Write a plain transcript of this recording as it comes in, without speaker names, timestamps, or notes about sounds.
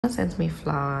Sent me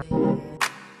flowers.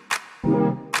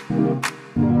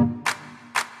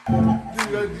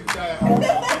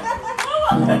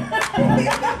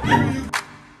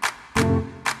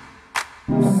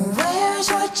 Where's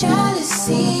your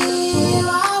jealousy?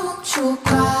 Why won't you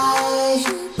cry?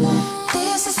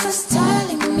 This is just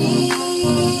telling me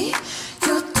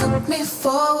you took me for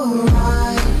a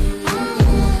ride.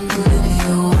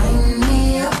 You wind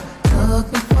me up, took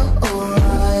me for a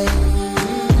ride.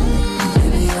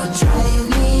 Maybe you'll drive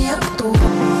me up the wall.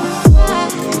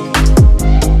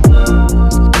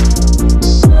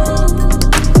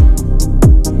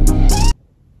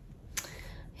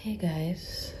 Hey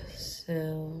guys,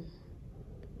 so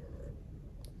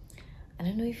I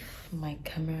don't know if my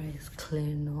camera is clear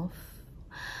enough.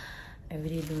 I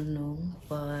really don't know,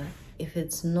 but if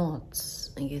it's not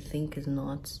and you think it's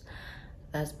not,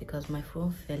 that's because my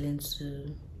phone fell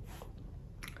into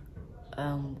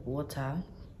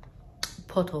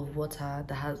pot of water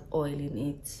that has oil in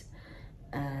it,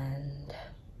 and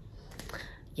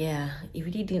yeah, it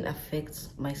really didn't affect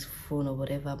my phone or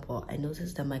whatever, but I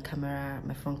noticed that my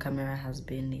front camera has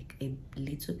been like a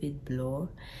little bit blur,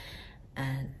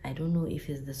 and I don't know if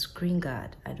it's the screen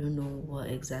guard. I don't know what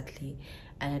exactly,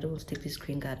 and I don't want to take the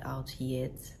screen guard out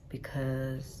yet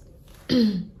because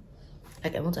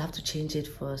like I want to have to change it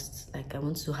first. Like I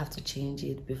want to have to change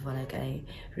it before like I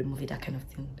remove it, that kind of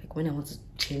thing. Like when I want to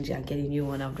change it and get a new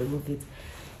one, I'll remove it.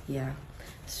 Yeah,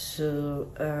 so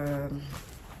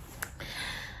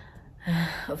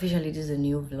officially this is a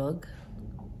new vlog,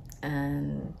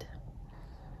 and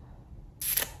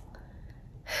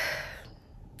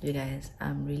you guys,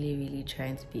 I'm really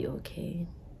trying to be okay.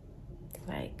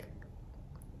 Like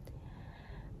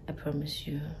I promise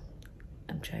you,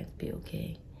 I'm trying to be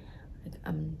okay. Like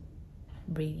I'm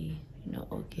really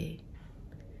not okay.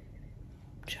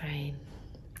 I'm trying.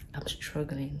 I'm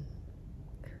struggling.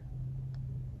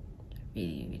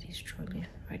 Really struggling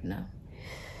right now.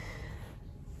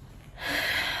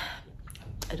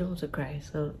 I don't want to cry,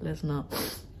 so let's not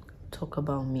talk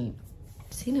about me.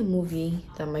 I've seen a movie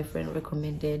that my friend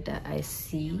recommended that I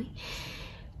see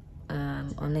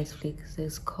on Netflix.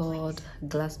 It's called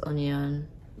Glass Onion.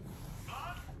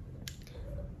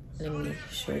 Let me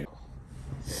show you.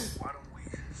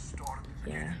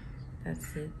 Yeah,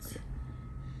 that's it.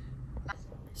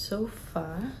 So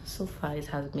far it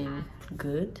has been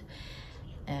good,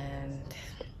 and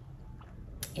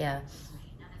yeah,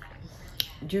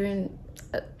 during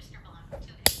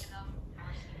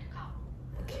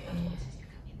okay,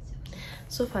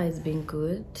 so far it's been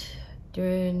good.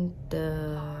 During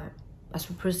as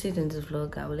we proceed in this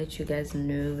vlog, I will let you guys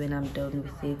know when I'm done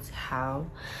with it, how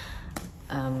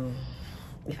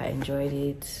if I enjoyed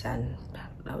it, and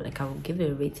I will give it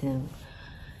a rating.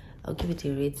 I'll give it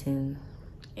a rating.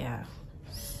 Yeah,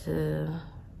 so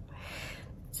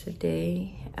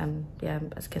today yeah,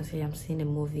 as you can see, I'm seeing a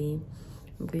movie.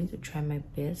 I'm going to try my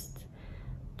best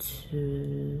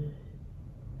to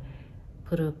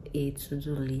put up a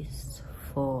to-do list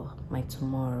for my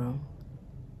tomorrow.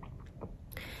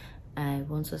 I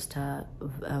want to start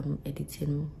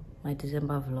editing my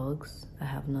December vlogs. I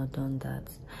have not done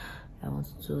that. I want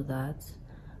to do that.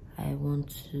 I want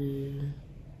to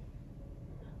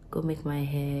go make my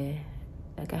hair.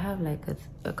 Like I have like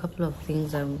a couple of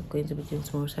things I'm going to be doing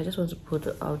tomorrow, so I just want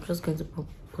to I'm just going to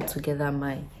put together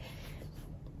my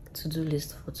to-do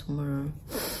list for tomorrow.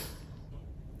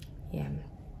 Yeah,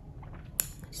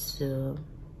 so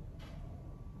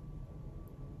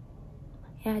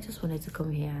yeah, I just wanted to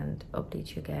come here and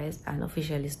update you guys and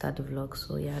officially start the vlog.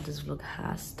 So yeah, this vlog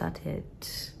has started,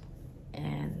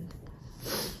 and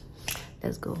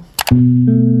let's go.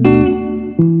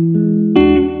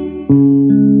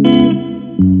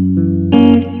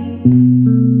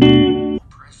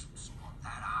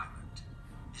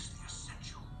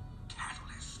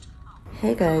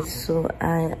 Hey guys, so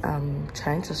I am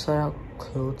trying to sort out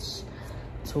clothes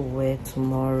to wear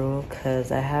tomorrow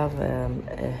because I have a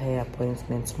hair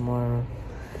appointment tomorrow.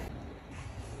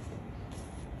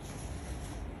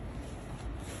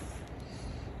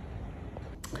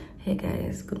 Hey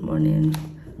guys, good morning.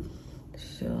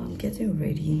 So I'm getting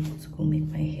ready to go make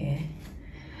my hair.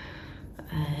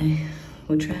 I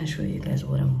will try and show you guys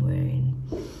what I'm wearing,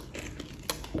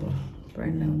 but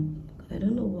right now I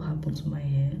don't know what happened to my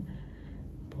hair,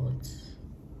 but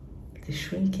the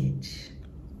shrinkage,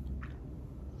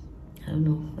 I don't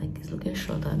know, like it's looking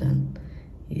shorter than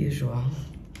usual.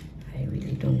 I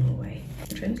really don't know why.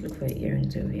 I'm trying to look for an earring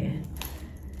to wear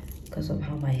because of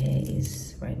how my hair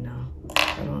is right now.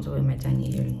 I don't want to wear my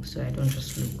tiny earrings so I don't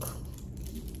just look,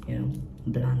 you know,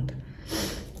 bland.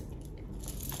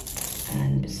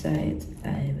 And besides,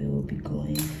 I will be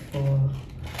going for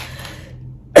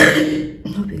I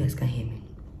hope you guys can hear me.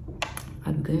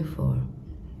 I'll be going for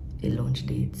a lunch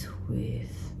date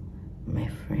with my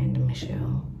friend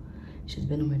Michelle. She's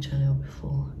been on my channel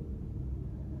before.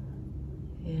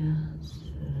 Yeah, so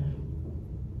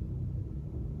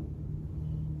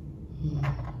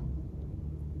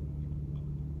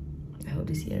I hope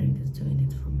this earring is doing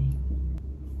it for me.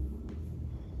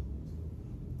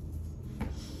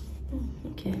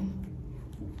 Okay,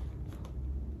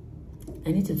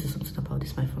 I need to do something about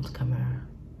this my front camera.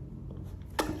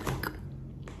 Like,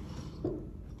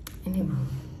 anyway,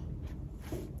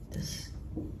 this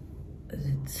is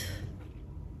it,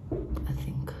 I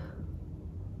think.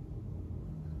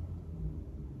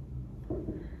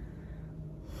 I'm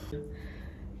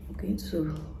going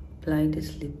to apply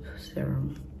this lip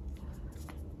serum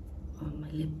on my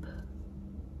lip.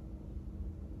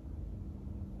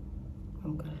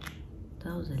 Oh gosh,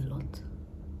 that was a lot.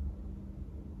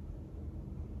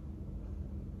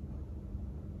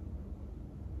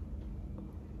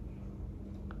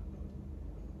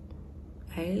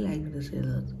 I really like this a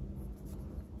lot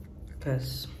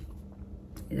because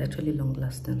it's actually long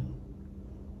lasting.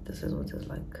 This is what it's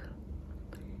like.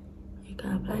 You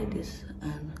can apply this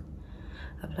and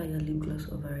apply your lip gloss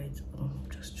over it, or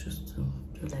just choose to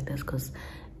do like that because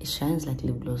it shines like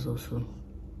lip gloss also,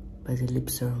 but it's a lip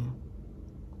serum.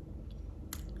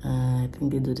 I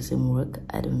think they do the same work,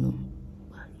 I don't know,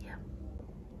 but yeah.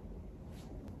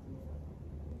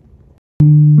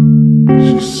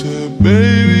 She said,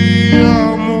 baby,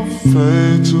 I'm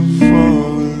afraid to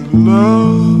fall in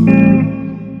love.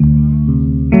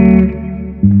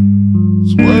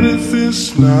 So what if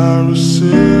it's not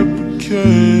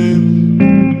reciprocated?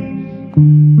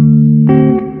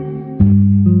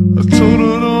 I told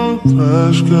her don't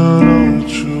rush, girl, don't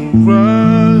you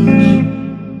rush.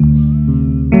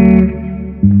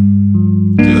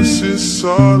 Guess it's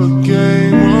all a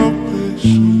game of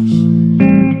patience.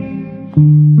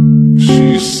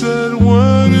 She said,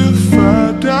 what if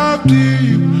I dive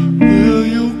deep? Will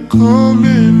you come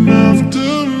in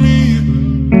after me?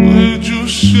 Would you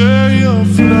share your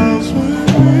flowers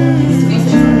with me?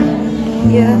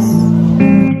 Yes.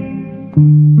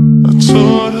 I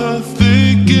told her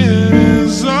thinking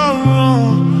is I'm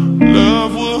wrong.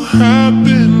 Love will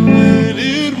happen when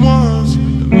it wants. I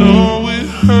know it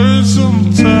hurts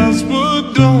sometimes,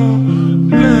 but don't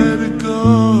let it go.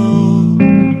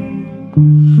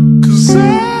 'Cause I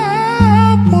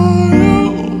want you,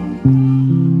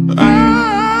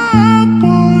 I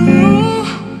want you,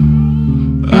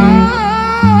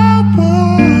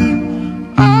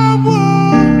 I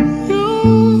want you.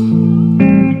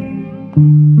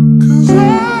 'Cause I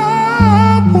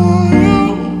want you,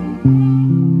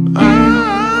 I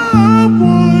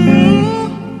want you,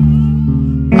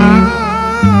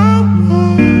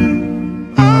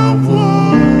 I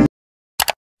want.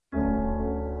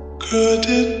 Could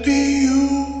it be you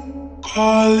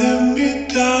calling me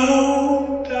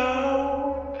down,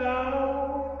 down,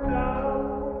 down,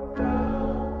 down,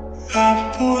 down? My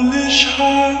foolish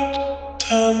heart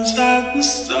turns like the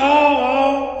stars.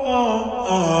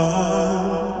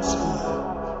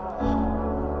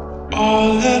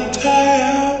 All that I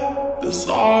am is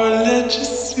all that you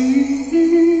see.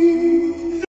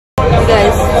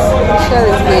 Guys, Michelle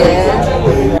is here.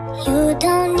 You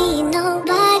don't need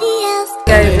nobody else.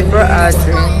 Guys, we brought our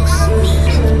drinks.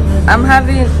 I'm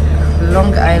having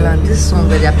Long Island, this song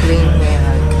that they're playing here.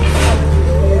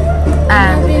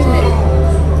 And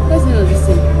That's not the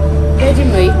same. Virgin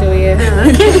Mojito, yeah.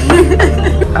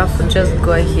 I've just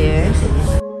got here.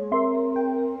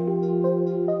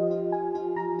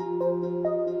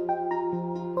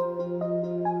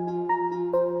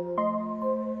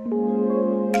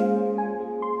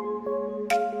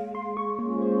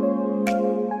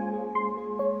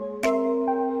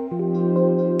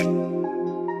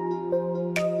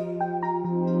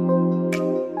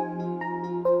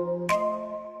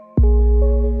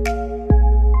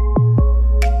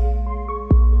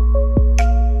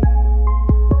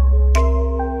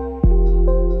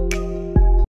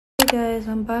 Guys,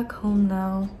 I'm back home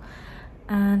now,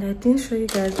 and I didn't show you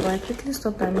guys, but I quickly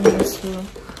stopped at Miniso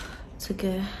to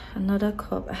get another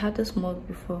cup. I had this mug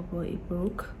before, but it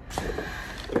broke.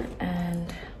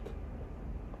 And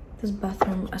this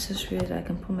bathroom accessories, I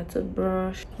can put my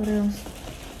toothbrush. What else?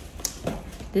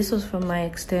 This was from my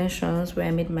extensions where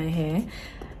I made my hair.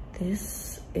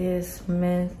 This is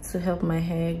meant to help my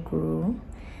hair grow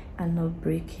and not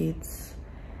break it.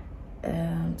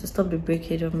 To stop the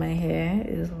breakage of my hair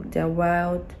is their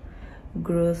Wild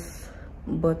Growth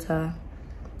Butter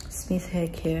Smith Hair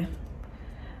Care.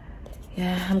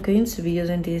 yeah, I'm going to be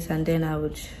using this, and then I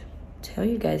would tell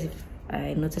you guys if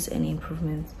I notice any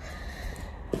improvements.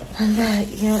 And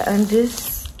yeah, and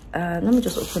this let me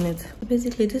just open it.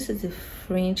 Basically, this is the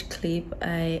fringe clip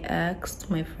I asked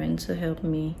my friend to help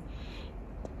me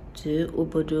do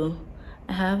obodo.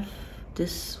 I have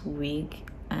this wig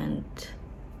and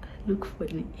I look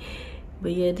funny,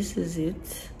 but yeah, this is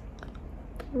it.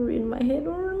 In my head,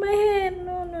 or in my head,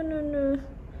 no.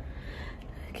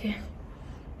 Okay,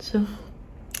 so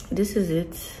this is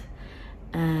it,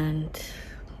 and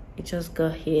it just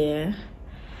got here.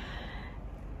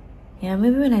 Yeah,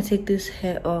 maybe when I take this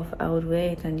hair off, I would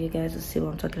wear it and you guys will see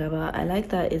what I'm talking about. I like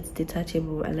that it's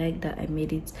detachable. I like that I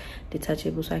made it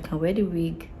detachable, so I can wear the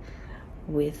wig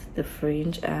with the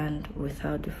fringe and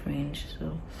without the fringe.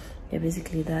 So yeah,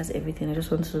 basically that's everything. I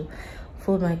just want to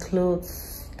fold my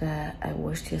clothes that I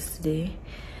washed yesterday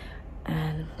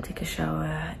and take a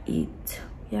shower, eat.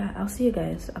 Yeah, I'll see you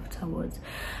guys afterwards.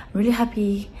 I'm really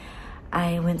happy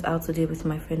I went out today with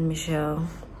my friend Michelle.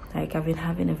 Like, I've been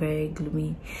having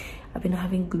gloomy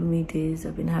days.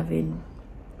 I've been having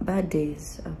bad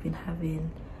days. I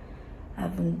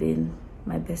haven't been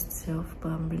my best self, but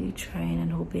I'm really trying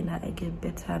and hoping that I get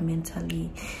better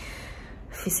mentally,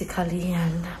 physically,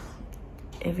 and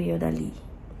every otherly.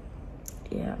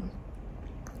 Yeah.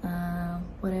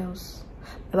 What else?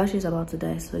 My battery is about to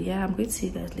die, so yeah, I'm going to see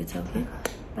you guys later. Okay,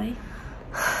 bye.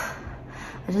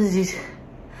 I just did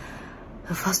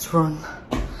a fast run.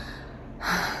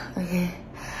 Okay,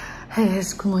 hi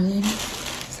guys, good morning.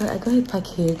 So I got a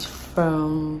package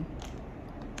from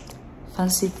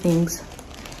Fancy Things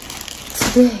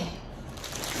today.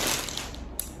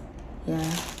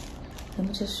 Yeah, let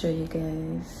me just show you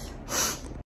guys.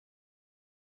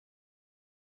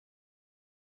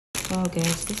 Wow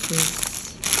guys, this is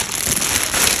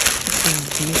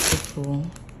beautiful.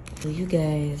 So you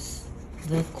guys,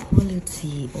 the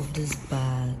quality of this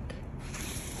bag,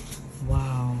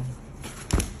 wow.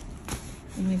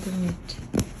 Oh my god,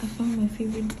 I found my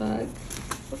favorite bag.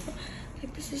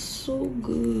 Like, this is so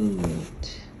good.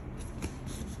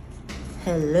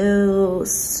 Hello.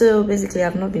 So basically,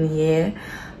 I've not been here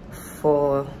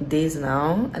for days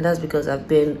now, and that's because I've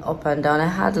been up and down. I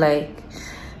had like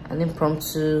an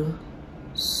impromptu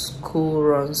school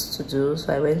runs to do,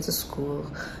 so I went to school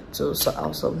to sort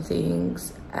out some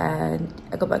things, and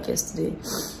I got back yesterday.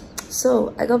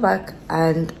 So I got back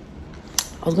and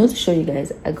I was going to show you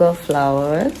guys. I got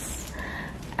flowers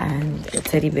and a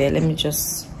teddy bear. Let me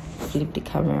just flip the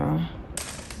camera.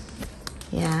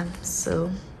 Yeah, so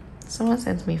someone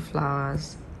sent me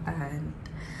flowers and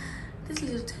this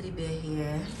little teddy bear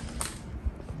here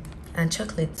and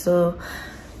chocolate. So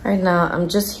right now I'm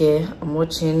just here, I'm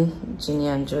watching Ginny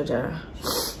and Georgia.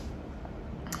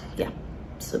 Yeah,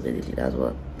 so basically that's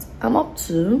what I'm up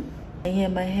to. And here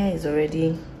my hair is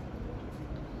already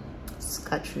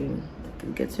scattering,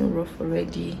 getting rough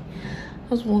already.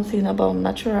 That's one thing about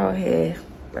natural hair,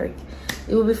 like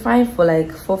it will be fine for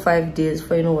like 4 or 5 days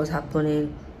before you know what's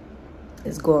happening.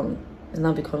 It's gone. It's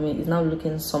now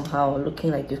looking somehow,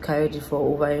 looking like you've carried it for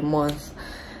over a month,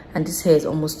 and this hair is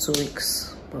almost 2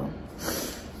 weeks. But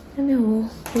anyway,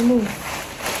 we move.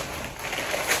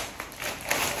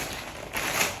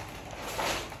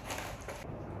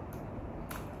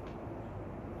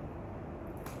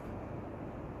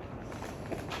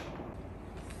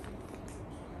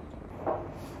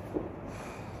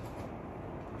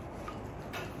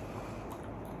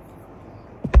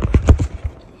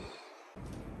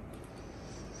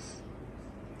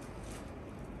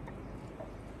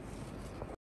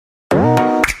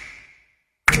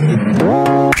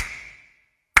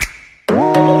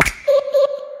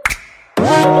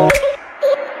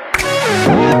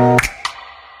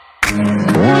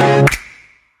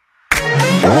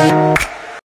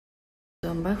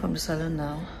 I'm back from the salon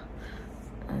now,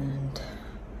 and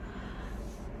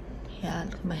yeah,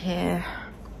 look at my hair.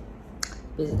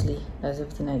 Basically, that's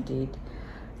everything I did,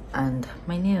 and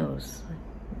my nails.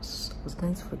 I was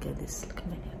going to forget this. Look at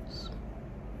my nails.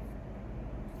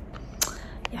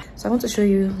 Yeah, so I want to show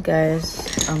you guys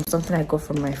something I got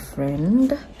from my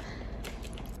friend.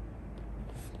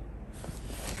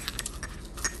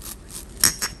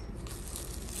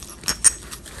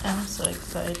 I'm so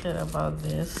excited about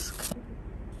this.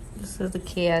 This is the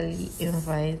KLE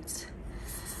invite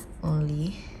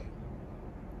only.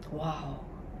 Wow,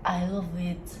 I love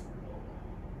it.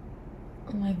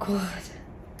 Oh my god,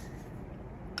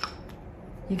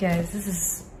 you guys,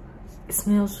 it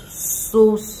smells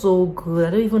so good.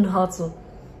 I don't even know how to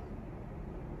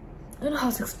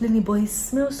explain it, but it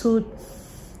smells so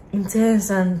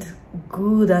intense and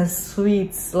good and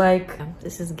sweet. Like,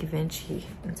 this is Givenchy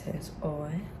Intense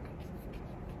Oil.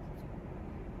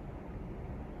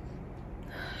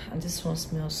 And this one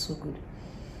smells so good.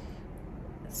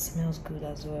 It smells good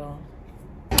as well.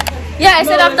 Yeah, I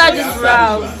said after this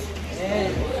round.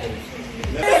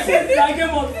 Like Game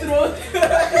of Thrones.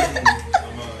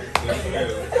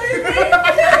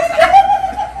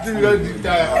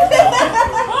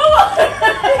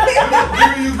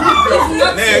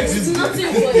 It's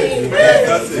nothing for him.